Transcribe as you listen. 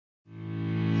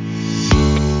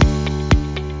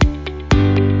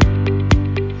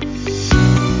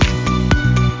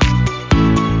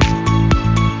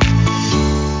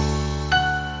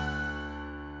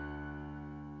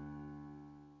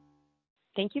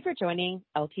thank you for joining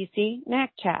LTC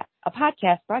NAC Chat, a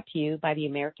podcast brought to you by the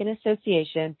American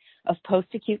Association of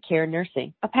Post-Acute Care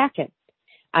Nursing, AAPACN.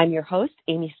 I'm your host,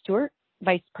 Amy Stewart,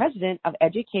 Vice President of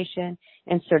Education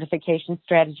and Certification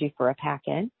Strategy for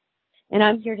AAPACN, and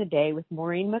I'm here today with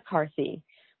Maureen McCarthy.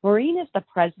 Maureen is the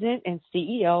President and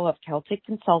CEO of Celtic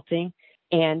Consulting,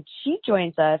 and she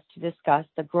joins us to discuss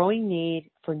the growing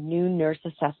need for new nurse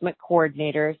assessment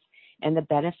coordinators and the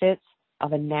benefits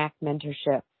of a NAC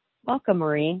mentorship. Welcome,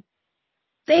 Maureen.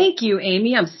 Thank you,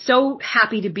 Amy. I'm so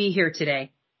happy to be here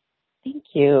today. Thank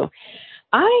you.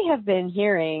 I have been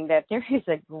hearing that there is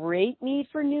a great need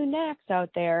for new NACs out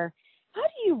there. How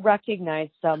do you recognize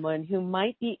someone who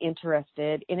might be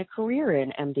interested in a career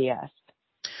in MDS?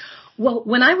 Well,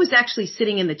 when I was actually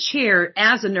sitting in the chair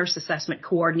as a nurse assessment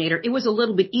coordinator, it was a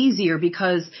little bit easier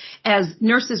because as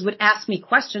nurses would ask me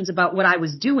questions about what I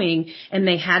was doing and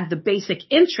they had the basic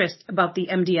interest about the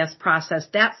MDS process,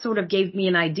 that sort of gave me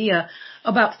an idea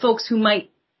about folks who might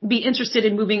be interested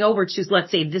in moving over to, let's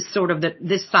say, this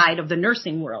side of the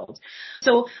nursing world.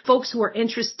 So folks who are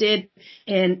interested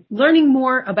in learning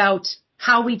more about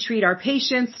how we treat our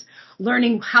patients,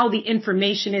 learning how the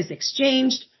information is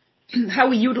exchanged, how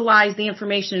we utilize the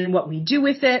information and what we do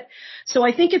with it. So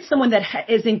I think it's someone that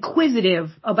is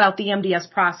inquisitive about the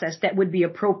MDS process that would be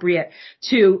appropriate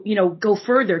to, go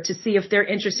further to see if they're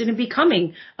interested in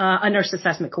becoming a nurse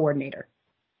assessment coordinator.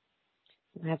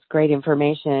 That's great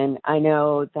information. I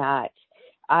know that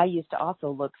I used to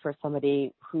also look for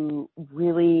somebody who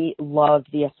really loved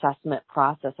the assessment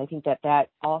process. I think that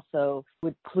also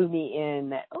would clue me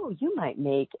in that, you might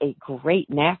make a great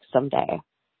NAC someday.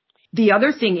 The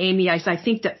other thing, Amy, is I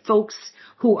think that folks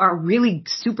who are really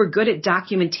super good at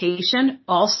documentation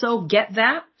also get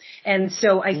that. And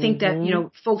so I think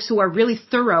that, folks who are really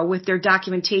thorough with their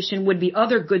documentation would be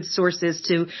other good sources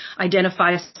to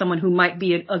identify someone who might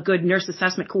be a good nurse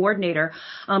assessment coordinator.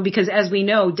 Because as we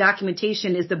know,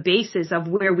 documentation is the basis of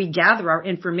where we gather our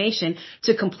information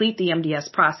to complete the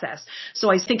MDS process.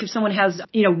 So I think if someone has,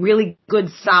 really good,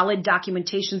 solid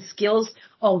documentation skills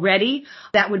already,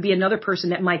 that would be another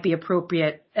person that might be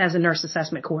appropriate as a nurse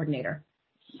assessment coordinator.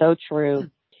 So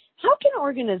true. How can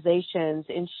organizations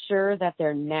ensure that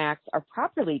their NACs are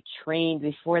properly trained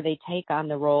before they take on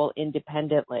the role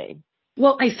independently?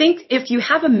 Well, I think if you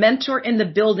have a mentor in the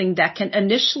building that can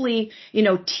initially,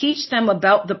 teach them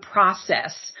about the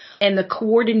process and the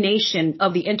coordination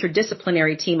of the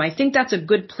interdisciplinary team, I think that's a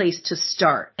good place to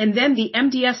start. And then the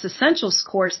MDS Essentials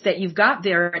course that you've got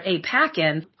there at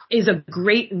AAPACN is a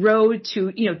great road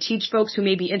to, teach folks who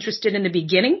may be interested in the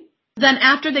beginning. Then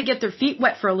after they get their feet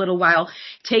wet for a little while,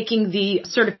 taking the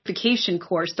certification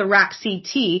course, the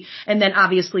RAC-CT, and then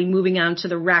obviously moving on to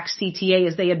the RAC-CTA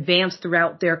as they advance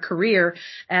throughout their career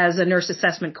as a nurse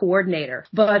assessment coordinator.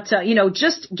 But,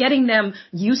 just getting them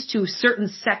used to certain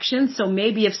sections. So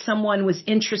maybe if someone was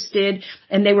interested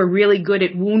and they were really good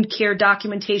at wound care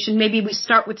documentation, maybe we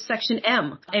start with section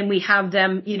M and we have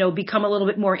them, become a little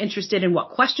bit more interested in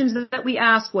what questions that we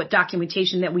ask, what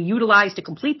documentation that we utilize to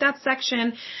complete that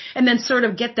section. And then sort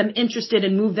of get them interested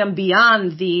and move them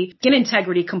beyond the skin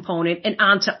integrity component and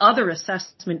onto other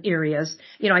assessment areas.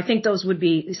 I think those would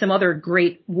be some other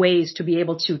great ways to be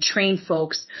able to train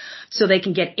folks so they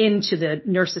can get into the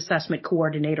nurse assessment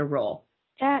coordinator role.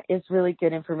 That is really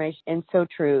good information and so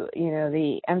true.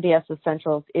 The MDS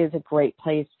Essentials is a great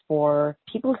place for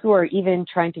people who are even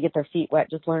trying to get their feet wet,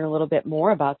 just learn a little bit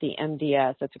more about the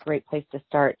MDS. That's a great place to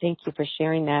start. Thank you for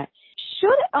sharing that. Should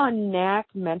a NAC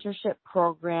mentorship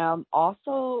program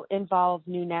also involve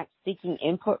new NACs seeking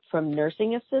input from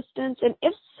nursing assistants? And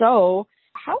if so,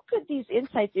 how could these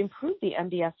insights improve the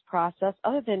MDS process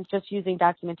other than just using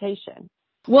documentation?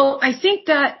 Well, I think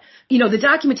that, the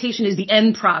documentation is the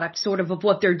end product sort of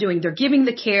what they're doing. They're giving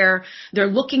the care.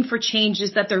 They're looking for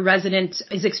changes that their resident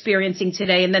is experiencing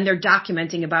today, and then they're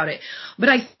documenting about it. But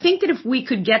I think that if we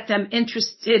could get them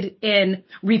interested in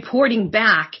reporting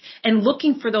back and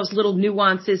looking for those little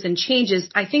nuances and changes,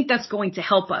 I think that's going to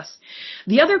help us.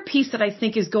 The other piece that I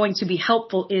think is going to be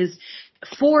helpful is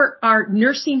for our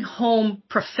nursing home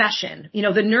profession,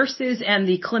 the nurses and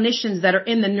the clinicians that are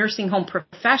in the nursing home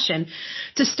profession,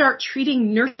 to start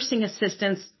treating nursing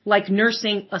assistants like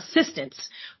nursing assistants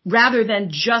rather than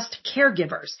just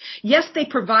caregivers. Yes, they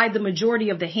provide the majority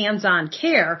of the hands-on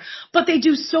care, but they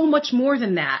do so much more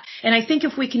than that. And I think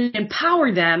if we can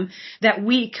empower them, that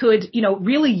we could,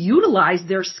 really utilize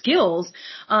their skills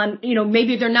on,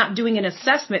 maybe they're not doing an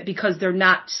assessment because they're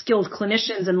not skilled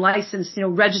clinicians and licensed,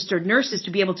 registered nurses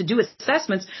to be able to do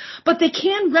assessments, but they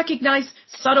can recognize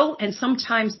subtle and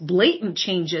sometimes blatant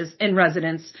changes in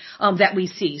residents that we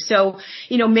see. So,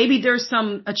 maybe there's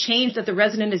some a change that the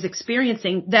resident is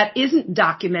experiencing that isn't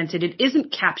documented, it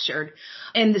isn't captured,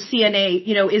 and the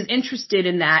CNA, is interested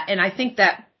in that. And I think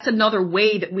that's another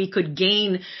way that we could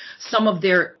gain some of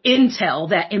their intel,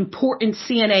 that important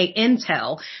CNA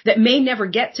intel that may never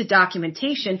get to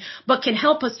documentation, but can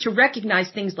help us to recognize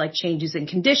things like changes in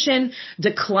condition,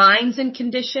 declines in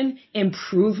condition,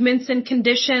 improvements in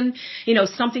condition,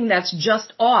 something that's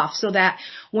just off, so that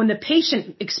when the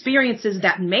patient experiences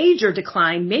that major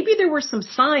decline, maybe there were some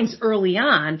signs early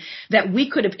on that we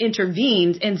could have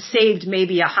intervened and saved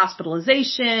maybe a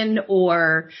hospitalization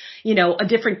or, a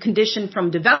different condition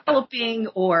from developing,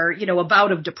 or, a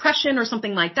bout of depression or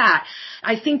something like that.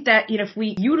 I think that, if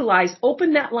we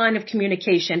open that line of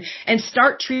communication and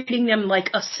start treating them like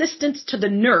assistants to the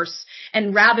nurse,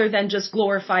 and rather than just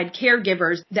glorified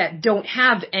caregivers that don't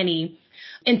have any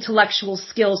intellectual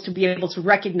skills to be able to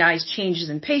recognize changes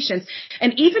in patients.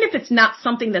 And even if it's not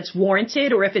something that's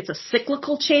warranted, or if it's a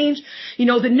cyclical change,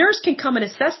 the nurse can come and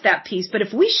assess that piece. But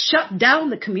if we shut down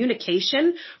the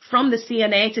communication from the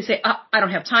CNA to say, I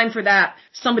don't have time for that,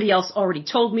 somebody else already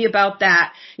told me about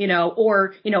that,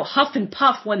 or, huff and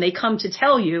puff when they come to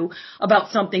tell you about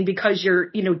something because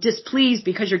you're, displeased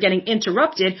because you're getting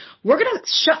interrupted, we're going to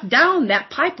shut down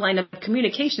that pipeline of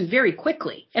communication very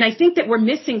quickly. And I think that we're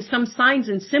missing some signs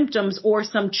and symptoms, or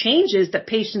some changes that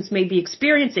patients may be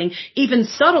experiencing, even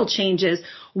subtle changes,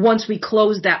 once we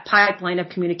close that pipeline of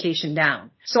communication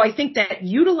down. So I think that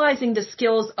utilizing the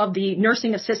skills of the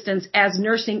nursing assistants as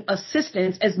nursing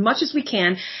assistants as much as we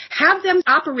can, have them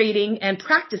operating and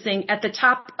practicing at the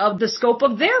top of the scope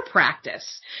of their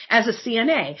practice as a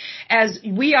CNA, as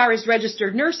we are as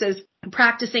registered nurses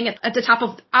practicing at the top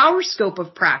of our scope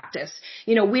of practice.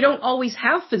 We don't always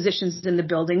have physicians in the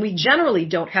building. We generally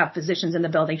don't have physicians in the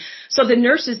building. So the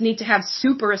nurses need to have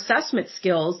super assessment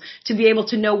skills to be able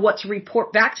to know what to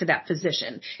report back to that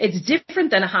physician. It's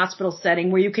different than a hospital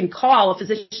setting where you can call a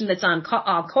physician that's on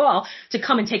call to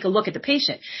come and take a look at the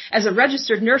patient. As a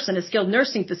registered nurse in a skilled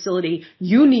nursing facility,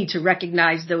 you need to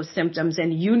recognize those symptoms,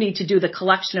 and you need to do the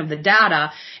collection of the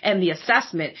data and the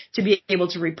assessment to be able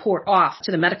to report off to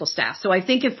the medical staff. So I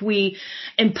think if we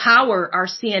empower our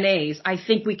CNAs, I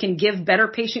think we can give better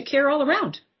patient care all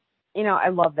around. I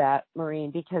love that,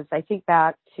 Maureen, because I think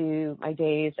back to my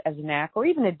days as a NAC, or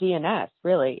even a DNS,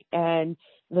 really, and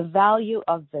the value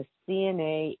of the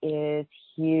CNA is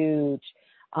huge.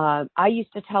 I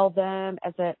used to tell them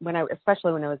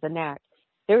especially when I was a NAC,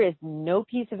 there is no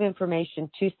piece of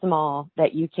information too small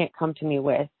that you can't come to me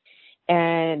with.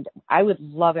 And I would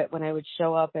love it when I would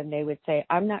show up and they would say,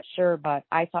 I'm not sure, but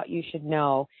I thought you should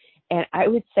know. And I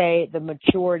would say the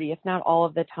majority, if not all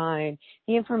of the time,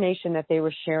 the information that they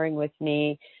were sharing with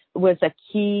me was a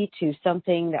key to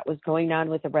something that was going on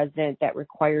with a resident that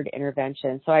required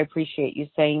intervention. So I appreciate you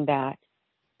saying that.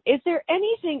 Is there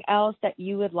anything else that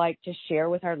you would like to share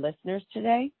with our listeners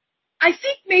today? I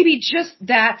think maybe just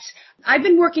that I've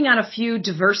been working on a few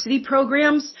diversity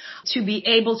programs to be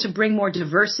able to bring more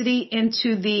diversity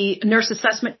into the nurse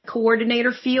assessment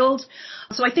coordinator field.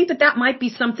 So I think that might be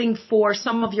something for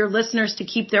some of your listeners to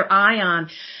keep their eye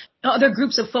on. Other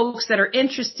groups of folks that are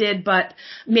interested but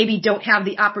maybe don't have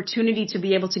the opportunity to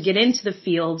be able to get into the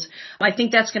field. I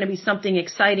think that's going to be something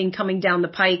exciting coming down the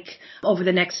pike over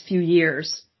the next few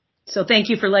years. So thank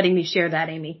you for letting me share that,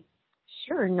 Amy.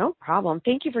 Sure, no problem.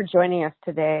 Thank you for joining us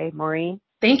today, Maureen.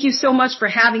 Thank you so much for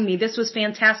having me. This was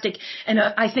fantastic, and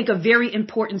I think a very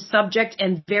important subject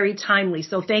and very timely.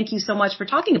 So thank you so much for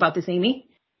talking about this, Amy.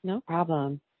 No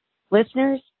problem.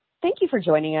 Listeners, thank you for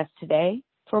joining us today.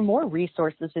 For more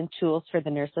resources and tools for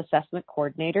the Nurse Assessment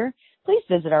Coordinator, please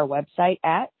visit our website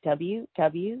at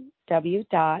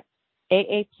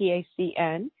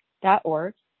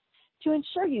www.aapacn.org. To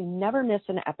ensure you never miss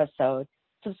an episode,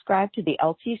 subscribe to the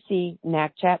LTC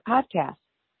NAC Chat podcast.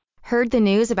 Heard the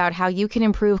news about how you can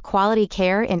improve quality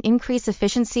care and increase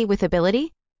efficiency with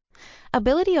Ability?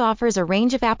 Ability offers a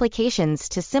range of applications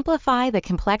to simplify the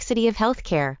complexity of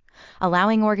healthcare,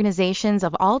 allowing organizations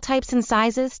of all types and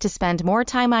sizes to spend more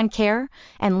time on care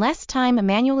and less time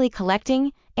manually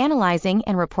collecting, analyzing,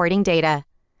 and reporting data.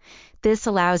 This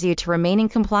allows you to remain in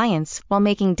compliance while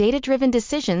making data-driven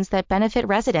decisions that benefit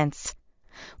residents.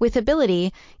 With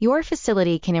Ability, your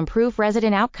facility can improve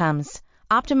resident outcomes,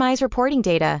 optimize reporting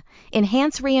data,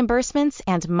 enhance reimbursements,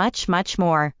 and much, much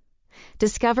more.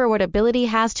 Discover what Ability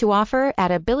has to offer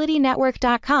at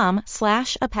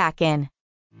abilitynetwork.com/AAPACN.